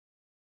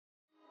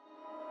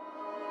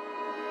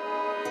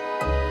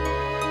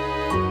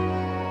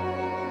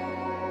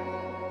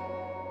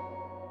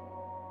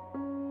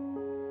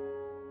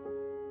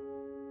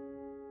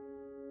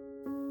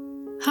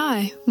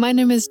Hi, my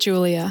name is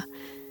Julia.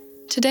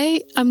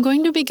 Today, I'm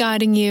going to be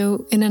guiding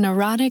you in an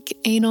erotic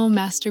anal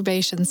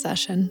masturbation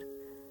session.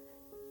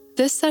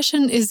 This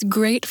session is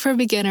great for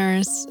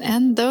beginners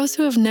and those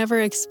who have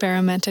never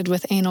experimented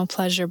with anal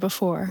pleasure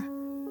before.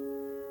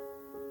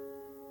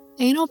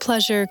 Anal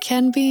pleasure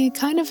can be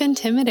kind of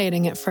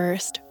intimidating at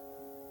first.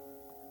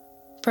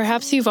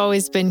 Perhaps you've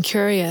always been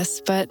curious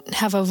but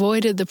have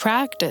avoided the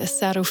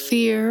practice out of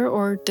fear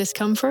or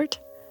discomfort,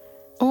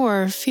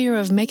 or fear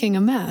of making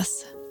a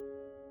mess.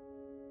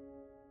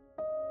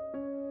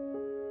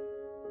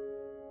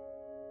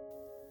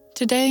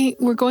 Today,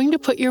 we're going to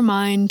put your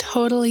mind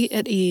totally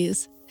at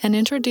ease and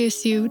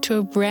introduce you to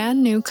a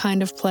brand new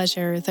kind of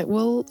pleasure that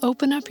will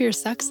open up your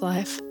sex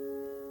life.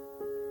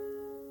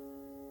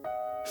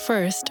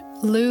 First,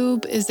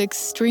 lube is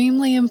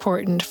extremely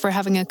important for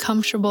having a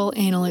comfortable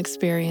anal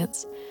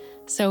experience,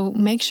 so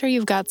make sure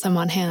you've got some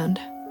on hand.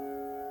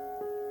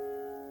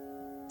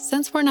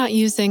 Since we're not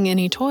using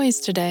any toys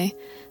today,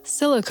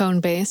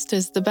 silicone-based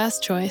is the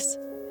best choice.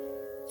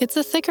 It's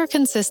a thicker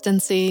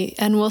consistency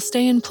and will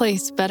stay in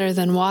place better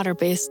than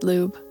water-based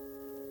lube.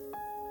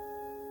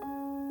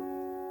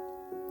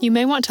 You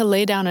may want to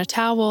lay down a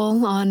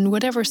towel on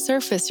whatever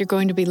surface you're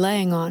going to be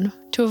laying on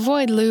to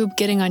avoid lube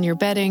getting on your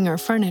bedding or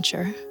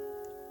furniture.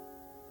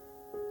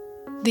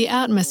 The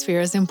atmosphere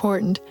is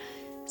important,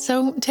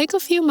 so take a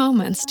few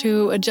moments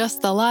to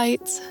adjust the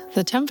lights,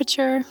 the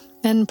temperature,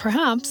 and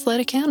perhaps light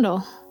a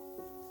candle.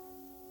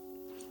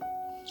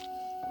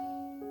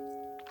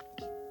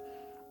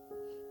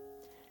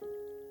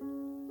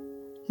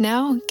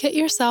 Now, get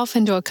yourself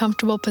into a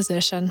comfortable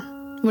position,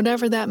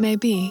 whatever that may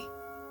be.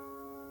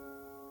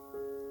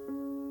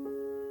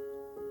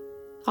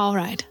 All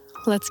right,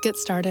 let's get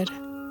started.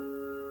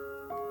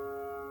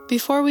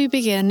 Before we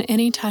begin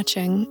any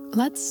touching,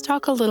 let's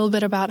talk a little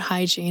bit about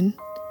hygiene.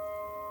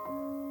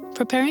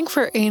 Preparing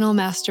for anal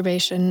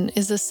masturbation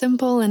is a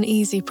simple and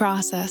easy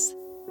process.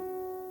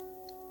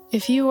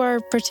 If you are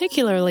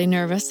particularly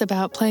nervous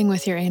about playing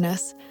with your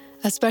anus,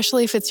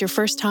 especially if it's your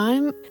first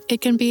time,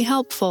 it can be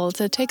helpful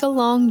to take a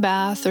long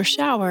bath or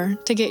shower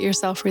to get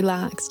yourself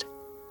relaxed.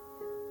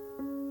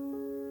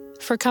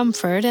 For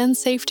comfort and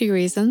safety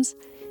reasons,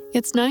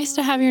 it's nice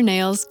to have your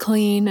nails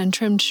clean and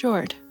trimmed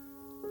short.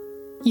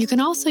 You can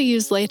also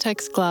use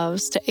latex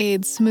gloves to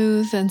aid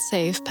smooth and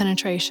safe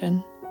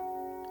penetration.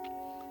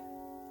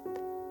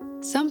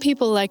 Some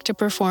people like to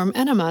perform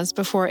enemas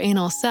before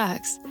anal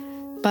sex,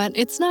 but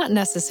it's not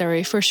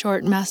necessary for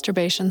short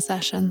masturbation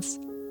sessions.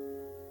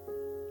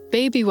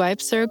 Baby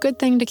wipes are a good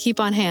thing to keep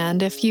on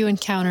hand if you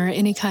encounter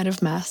any kind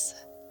of mess.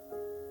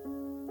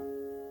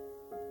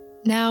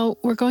 Now,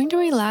 we're going to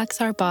relax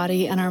our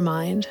body and our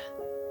mind.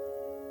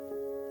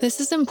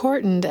 This is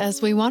important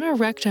as we want our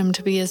rectum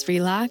to be as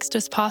relaxed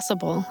as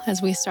possible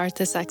as we start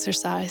this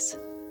exercise.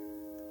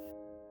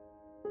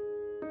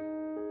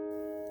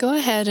 Go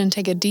ahead and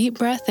take a deep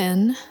breath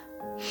in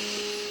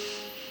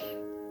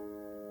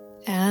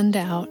and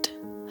out.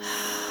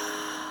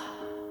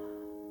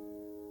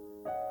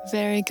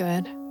 Very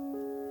good.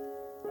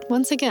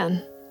 Once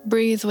again,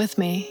 breathe with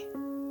me.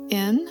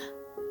 In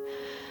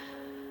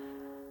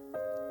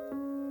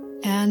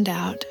and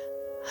out.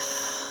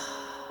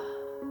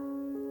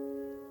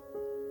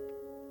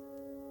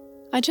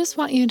 I just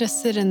want you to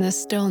sit in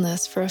this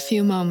stillness for a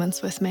few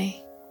moments with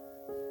me.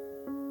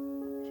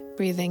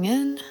 Breathing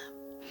in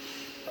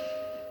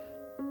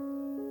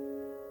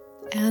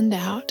and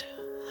out.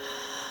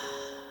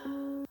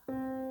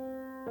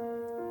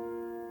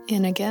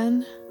 In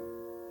again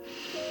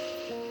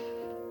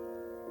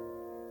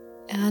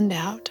and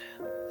out.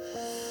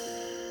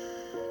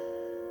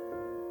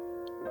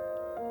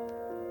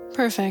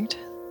 Perfect.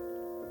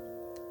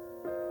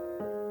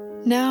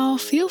 Now,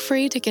 feel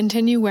free to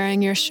continue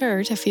wearing your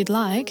shirt if you'd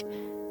like,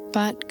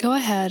 but go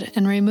ahead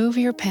and remove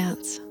your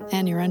pants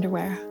and your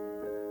underwear.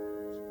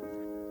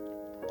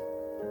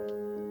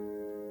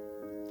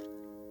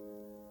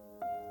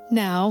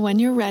 Now, when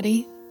you're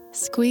ready,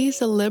 squeeze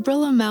a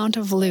liberal amount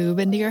of lube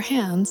into your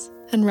hands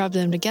and rub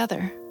them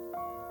together.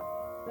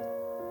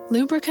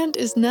 Lubricant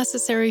is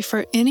necessary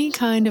for any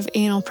kind of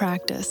anal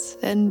practice,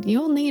 and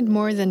you'll need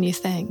more than you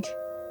think.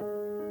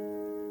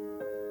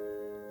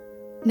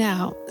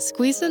 Now,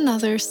 squeeze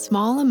another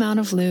small amount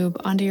of lube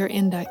onto your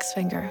index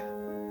finger.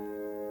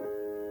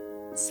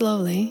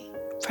 Slowly,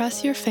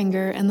 press your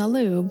finger and the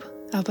lube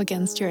up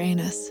against your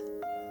anus.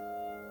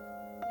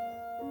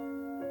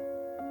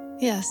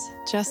 Yes,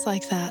 just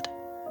like that.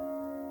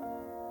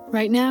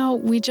 Right now,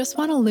 we just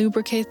want to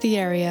lubricate the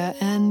area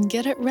and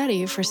get it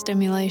ready for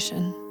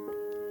stimulation.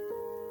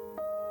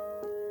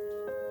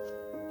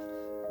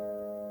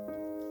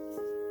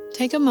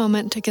 Take a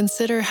moment to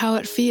consider how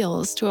it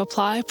feels to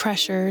apply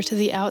pressure to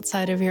the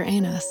outside of your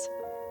anus.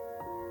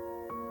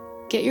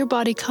 Get your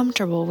body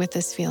comfortable with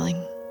this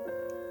feeling.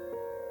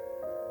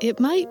 It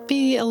might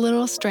be a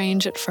little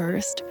strange at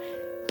first,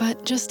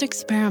 but just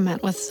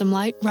experiment with some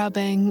light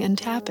rubbing and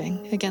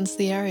tapping against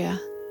the area.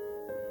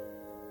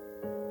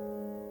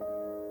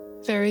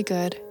 Very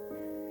good.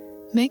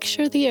 Make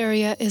sure the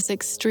area is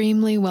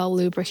extremely well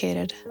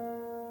lubricated.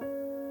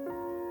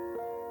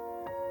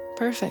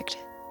 Perfect.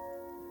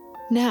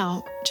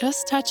 Now,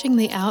 just touching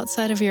the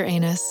outside of your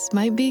anus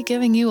might be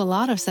giving you a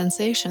lot of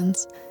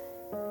sensations.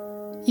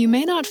 You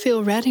may not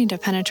feel ready to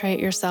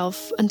penetrate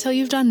yourself until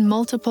you've done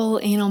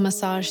multiple anal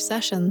massage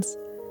sessions.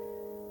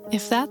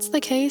 If that's the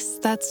case,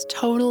 that's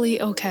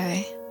totally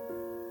okay.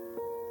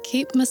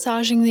 Keep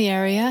massaging the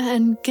area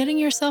and getting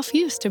yourself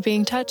used to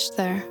being touched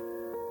there.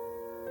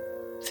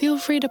 Feel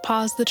free to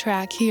pause the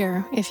track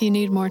here if you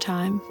need more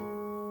time.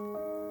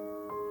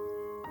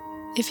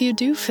 If you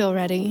do feel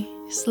ready,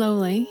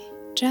 slowly,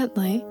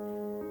 gently,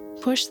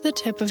 push the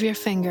tip of your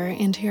finger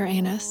into your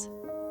anus.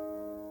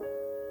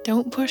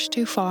 Don't push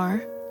too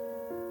far,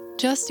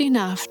 just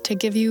enough to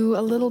give you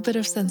a little bit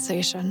of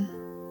sensation.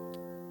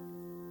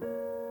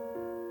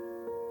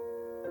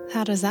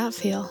 How does that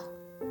feel?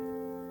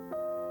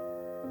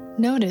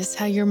 Notice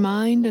how your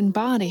mind and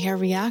body are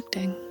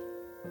reacting.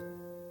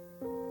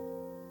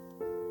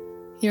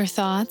 Your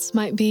thoughts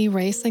might be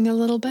racing a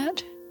little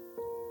bit,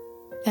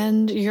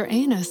 and your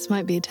anus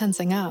might be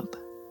tensing up.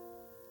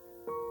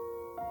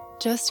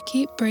 Just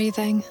keep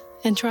breathing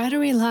and try to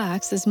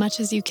relax as much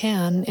as you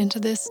can into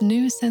this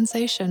new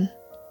sensation.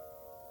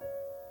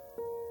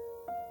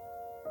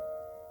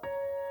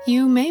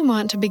 You may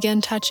want to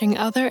begin touching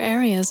other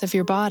areas of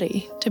your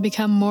body to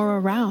become more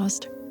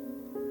aroused.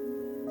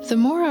 The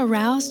more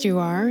aroused you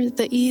are,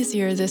 the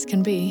easier this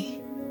can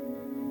be.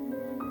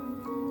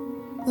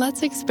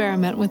 Let's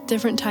experiment with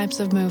different types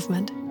of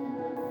movement.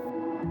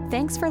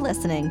 Thanks for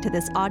listening to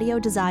this Audio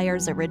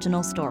Desires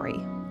original story.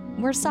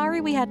 We're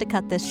sorry we had to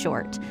cut this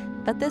short,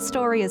 but this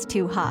story is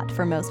too hot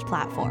for most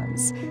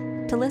platforms.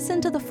 To listen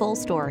to the full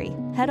story,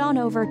 head on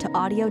over to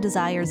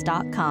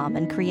audiodesires.com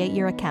and create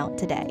your account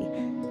today.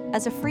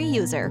 As a free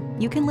user,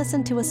 you can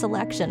listen to a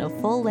selection of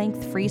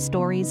full-length free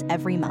stories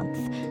every month.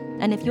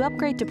 And if you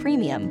upgrade to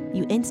premium,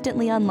 you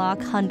instantly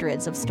unlock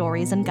hundreds of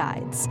stories and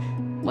guides.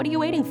 What are you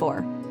waiting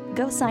for?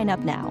 Go sign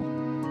up now.